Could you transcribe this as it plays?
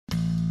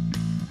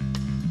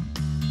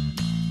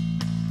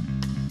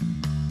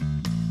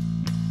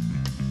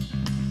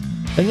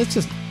And it's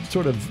just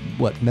sort of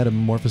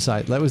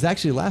metamorphosized. That was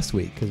actually last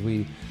week because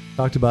we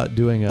talked about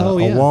doing a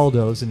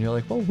Waldo's, and you're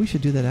like, well, we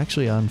should do that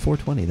actually on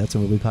 420. That's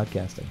when we'll be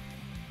podcasting.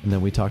 And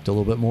then we talked a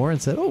little bit more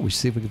and said, we should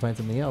see if we can find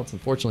something else.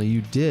 Unfortunately,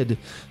 you did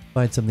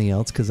find something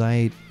else because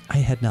I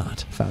had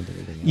not found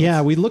anything else.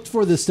 Yeah, we looked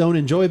for the Stone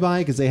Enjoy By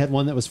because they had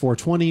one that was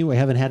 420. We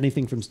haven't had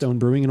anything from Stone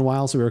Brewing in a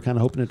while, so we were kind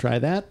of hoping to try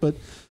that. But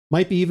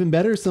might be even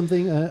better.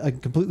 Something, a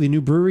completely new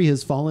brewery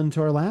has fallen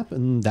into our lap,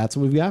 and that's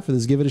what we've got for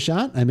this. Give it a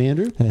shot. I'm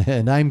Andrew.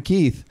 And I'm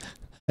Keith.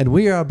 And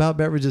we are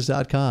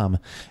AboutBeverages.com.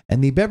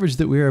 And the beverage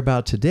that we are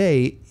about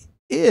today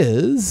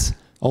is...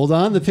 Hold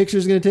on. The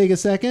picture's going to take a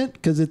second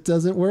because it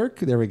doesn't work.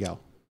 There we go.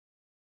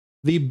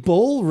 The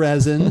Bull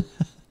Resin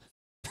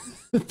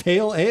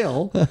Pale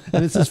Ale.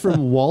 And this is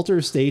from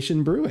Walter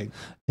Station Brewing.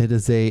 It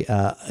is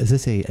is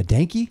this a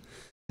danky?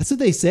 That's what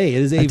they say.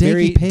 It is a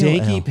very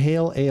danky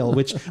pale ale,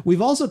 which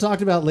we've also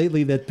talked about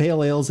lately, that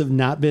pale ales have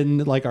not been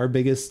like our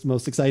biggest,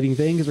 most exciting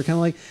thing because we're kind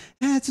of like,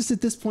 it's just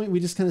at this point, we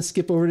just kind of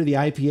skip over to the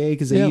IPA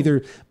because they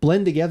either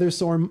blend together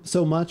so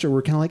much, or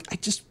we're kind of like, I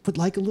just would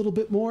like a little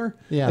bit more.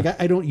 Yeah. Like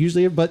I don't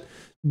usually, but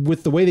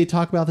with the way they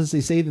talk about this,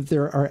 they say that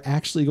there are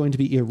actually going to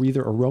be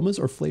either aromas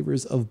or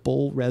flavors of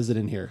Bull Resin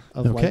in here.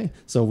 Okay.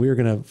 So we're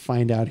going to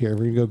find out here.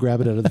 We're going to go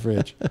grab it out of the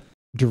fridge.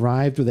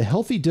 Derived with a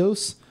healthy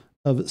dose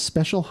of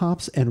special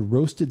hops and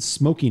roasted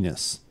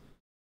smokiness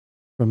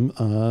from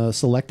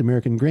select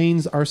American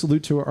grains. Our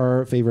salute to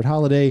our favorite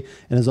holiday,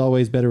 and as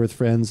always, better with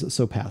friends,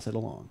 so pass it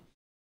along.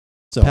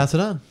 So pass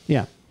it on.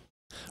 Yeah.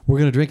 We're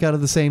going to drink out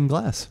of the same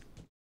glass.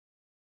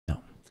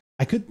 No.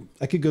 I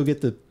could go get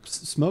the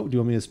smoke. Do you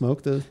want me to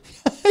smoke the...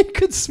 I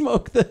could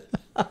smoke the...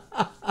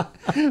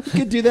 We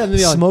could do that.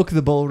 Smoke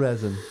the Bull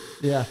Resin.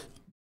 Yeah.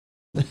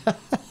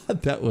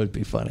 That would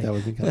be funny. That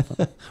would be kind of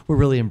fun. We're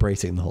really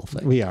embracing the whole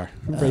thing. We are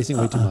embracing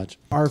way too much.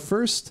 Our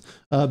first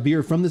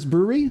beer from this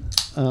brewery,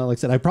 like I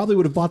said, I probably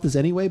would have bought this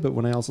anyway, but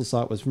when I also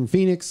saw it was from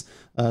Phoenix,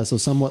 so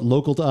somewhat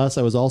local to us,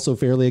 I was also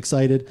fairly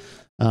excited.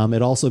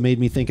 It also made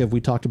me think of,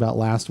 we talked about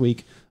last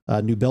week,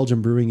 New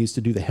Belgium Brewing used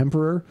to do the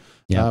Hemperor,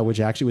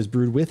 which actually was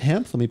brewed with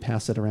hemp. Let me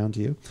pass that around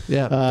to you.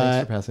 Yeah,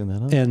 thanks for passing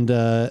that on. And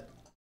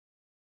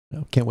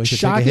can't wait to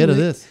take a hit of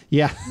this.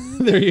 Yeah,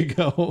 there you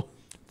go.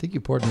 I think you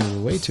poured me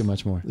way too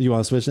much more. You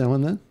want to switch that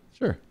one then?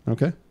 Sure.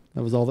 Okay.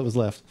 That was all that was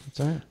left.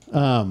 That's all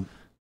right.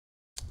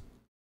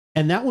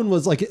 And that one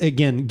was like,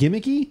 again,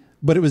 gimmicky,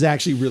 but it was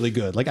actually really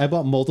good. Like I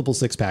bought multiple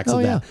 6-packs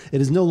of that. It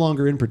is no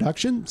longer in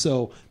production,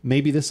 so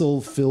maybe this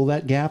will fill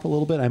that gap a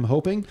little bit. I'm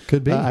hoping.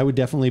 Could be. I would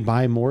definitely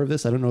buy more of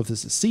this. I don't know if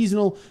this is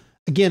seasonal.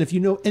 Again, if you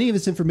know any of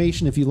this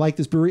information, if you like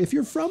this brewery, if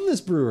you're from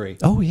this brewery.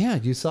 Oh, yeah.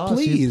 You saw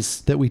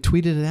please that we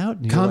tweeted it out.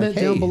 And comment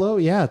down below.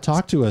 Yeah.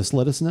 Talk to us.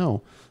 Let us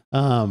know.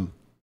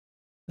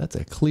 That's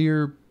a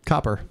clear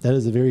copper. That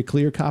is a very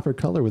clear copper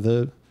color with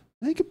a...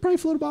 I could probably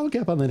float a bottle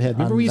cap on that head.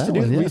 Remember we used to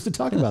do it? We used to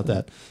talk about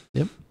that.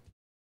 Yep.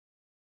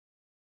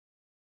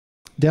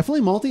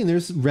 Definitely malty, and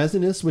there's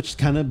resinous, which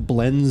kind of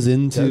blends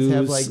into a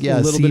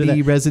little bit of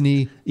that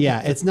resiny.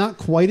 Yeah, it's not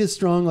quite as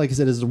strong, like I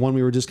said, as the one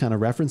we were just kind of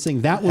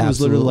referencing. That one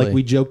was literally like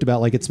we joked about,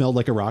 like it smelled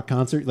like a rock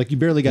concert. Like you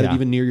barely got it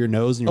even near your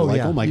nose, and you're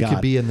like, oh my God. You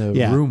could be in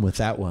the room with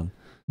that one.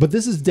 But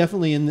this is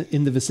definitely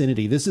in the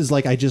vicinity. This is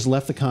like I just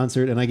left the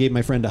concert and I gave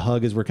my friend a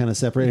hug as we're kind of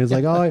separated. It's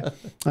like,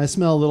 I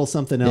smell a little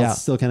something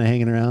else still kind of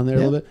hanging around there a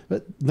little bit.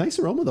 But nice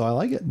aroma though. I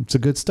like it. It's a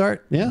good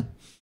start. Yeah.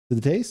 To the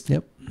taste.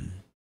 Yep.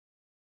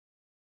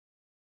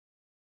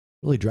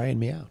 Really drying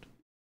me out.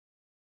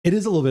 It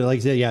is a little bit, like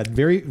I said,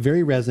 very,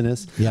 very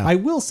resinous. Yeah. I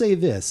will say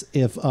this.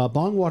 If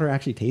bong water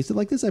actually tasted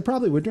like this, I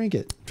probably would drink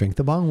it. Drink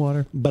the bong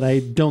water. But I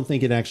don't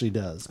think it actually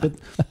does. But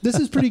this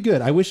is pretty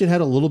good. I wish it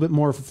had a little bit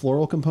more of a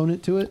floral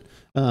component to it.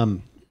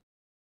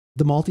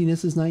 The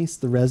maltiness is nice.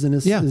 The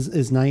resinous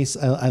is nice.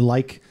 I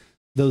like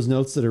those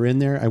notes that are in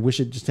there. I wish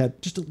it just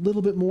had just a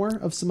little bit more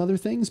of some other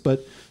things,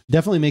 but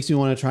definitely makes me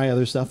want to try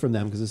other stuff from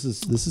them because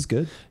this is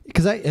good.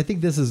 Because I think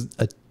this is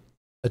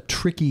a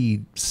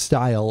tricky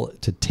style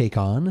to take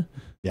on.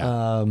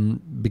 Yeah.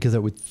 Because I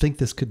would think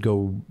this could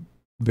go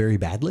very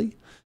badly.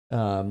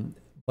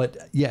 But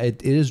yeah,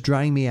 it is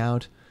drying me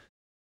out.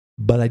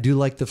 But I do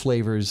like the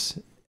flavors.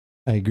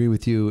 I agree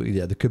with you.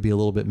 Yeah, there could be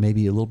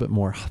maybe a little bit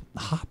more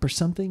hop or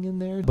something in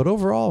there. But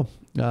overall,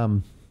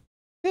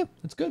 yeah,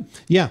 it's good.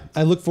 Yeah,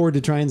 I look forward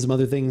to trying some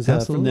other things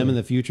from them in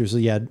the future. So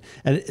yeah,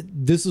 and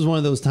this is one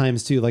of those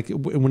times too, like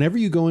whenever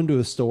you go into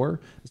a store,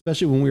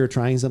 especially when we were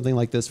trying something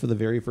like this for the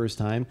very first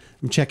time,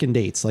 I'm checking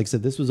dates. Like I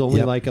said, this was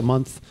only like a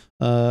month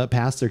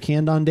past their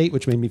canned on date,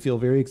 which made me feel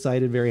very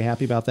excited, very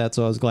happy about that.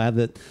 So I was glad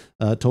that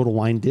Total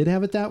Wine did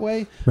have it that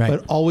way. Right.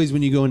 But always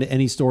when you go into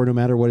any store, no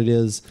matter what it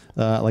is,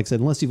 like I said,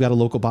 unless you've got a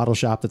local bottle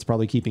shop that's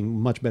probably keeping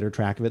much better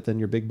track of it than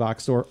your big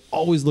box store,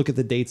 always look at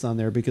the dates on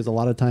there because a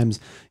lot of times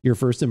your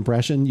first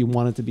impression, you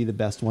want it to be the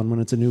best one when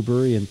it's a new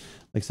brewery. And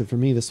like I said, for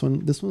me, this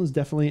one is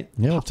definitely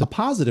a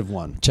positive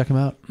one. Check them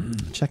out.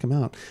 Check them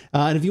out.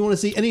 And if you want to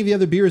see any of the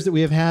other beers that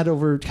we have had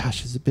over,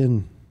 gosh, it's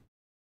been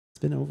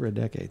over a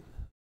decade.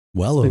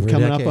 Well, over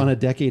coming up on a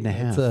decade and a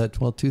half. It's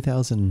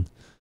 2000.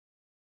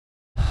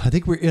 I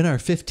think we're in our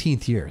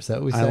 15th year. Is that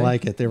what we say? I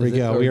like it. There we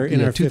go. We are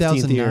in our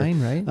 15th year.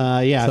 2009,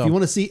 right? Yeah. So, if you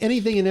want to see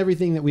anything and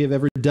everything that we have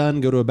ever done,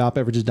 go to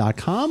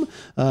AboutBeverages.com.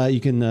 You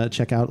can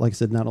check out, like I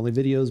said, not only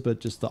videos, but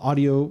just the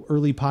audio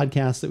early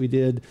podcasts that we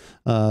did,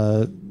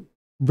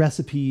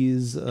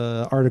 recipes,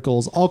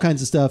 articles, all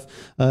kinds of stuff.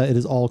 It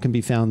is all can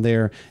be found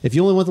there. If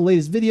you only want the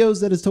latest videos,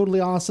 that is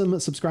totally awesome.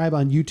 Subscribe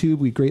on YouTube.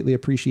 We greatly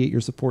appreciate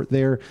your support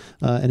there.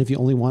 And if you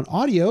only want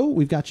audio,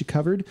 we've got you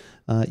covered.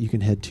 You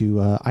can head to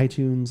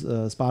iTunes,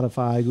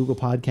 Spotify, Google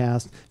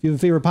Podcast. If you have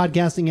a favorite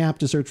podcasting app,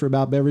 to search for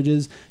About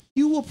Beverages,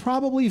 you will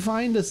probably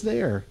find us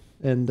there.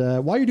 And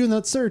while you're doing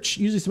that search,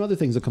 usually some other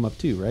things will come up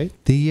too, right?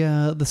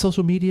 The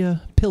social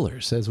media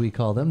pillars, as we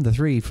call them, the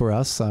three for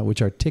us,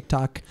 which are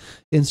TikTok,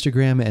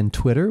 Instagram, and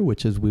Twitter,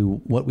 which is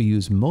what we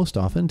use most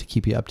often to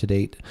keep you up to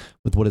date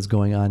with what is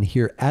going on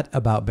here at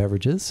About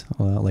Beverages.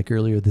 Like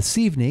earlier this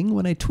evening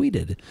when I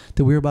tweeted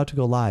that we were about to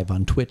go live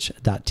on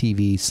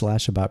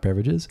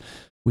twitch.tv/AboutBeverages,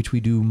 which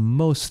we do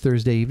most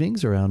Thursday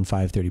evenings around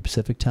 5:30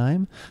 Pacific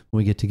time.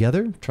 When we get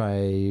together,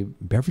 try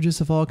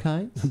beverages of all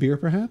kinds. A beer,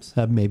 perhaps?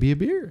 Maybe a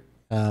beer.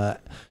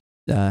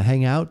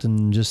 Hang out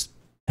and just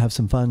have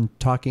some fun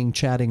talking,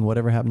 chatting,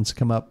 whatever happens to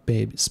come up,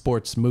 babe,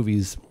 sports,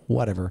 movies,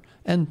 whatever.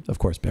 And of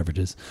course,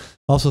 beverages.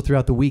 Also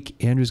throughout the week,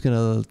 Andrew's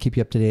going to keep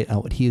you up to date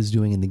on what he is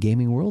doing in the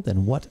gaming world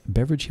and what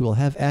beverage he will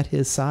have at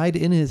his side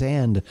in his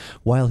hand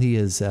while he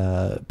is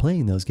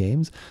playing those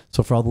games.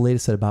 So for all the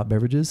latest at About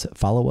Beverages,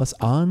 follow us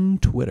on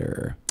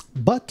Twitter.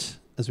 But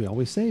as we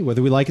always say,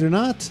 whether we like it or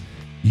not,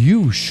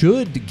 you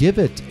should give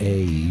it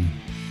a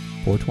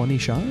 420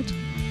 shot.